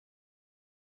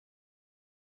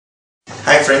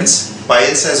Hi friends,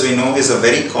 piles as we know is a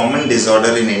very common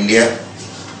disorder in India.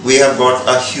 We have got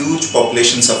a huge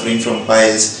population suffering from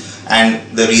piles, and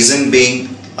the reason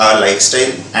being our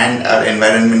lifestyle and our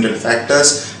environmental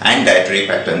factors and dietary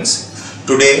patterns.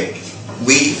 Today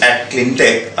we at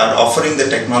Cleantech are offering the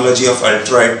technology of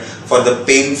Ultroid for the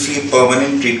pain-free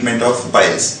permanent treatment of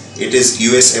piles. It is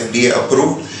US FDA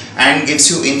approved and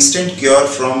gives you instant cure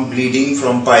from bleeding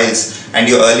from piles, and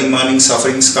your early morning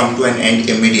sufferings come to an end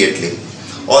immediately.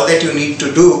 All that you need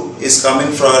to do is come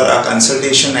in for a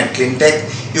consultation at Cleantech.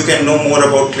 You can know more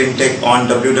about Cleantech on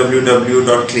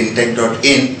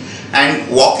www.cleantech.in and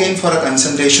walk in for a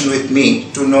consultation with me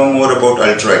to know more about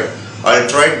Ultroid.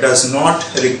 Ultroid does not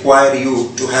require you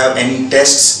to have any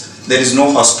tests. There is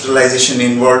no hospitalization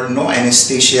involved, no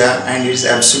anesthesia, and it is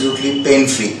absolutely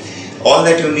pain-free. All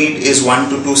that you need is 1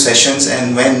 to 2 sessions,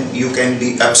 and when you can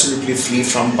be absolutely free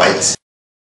from piles.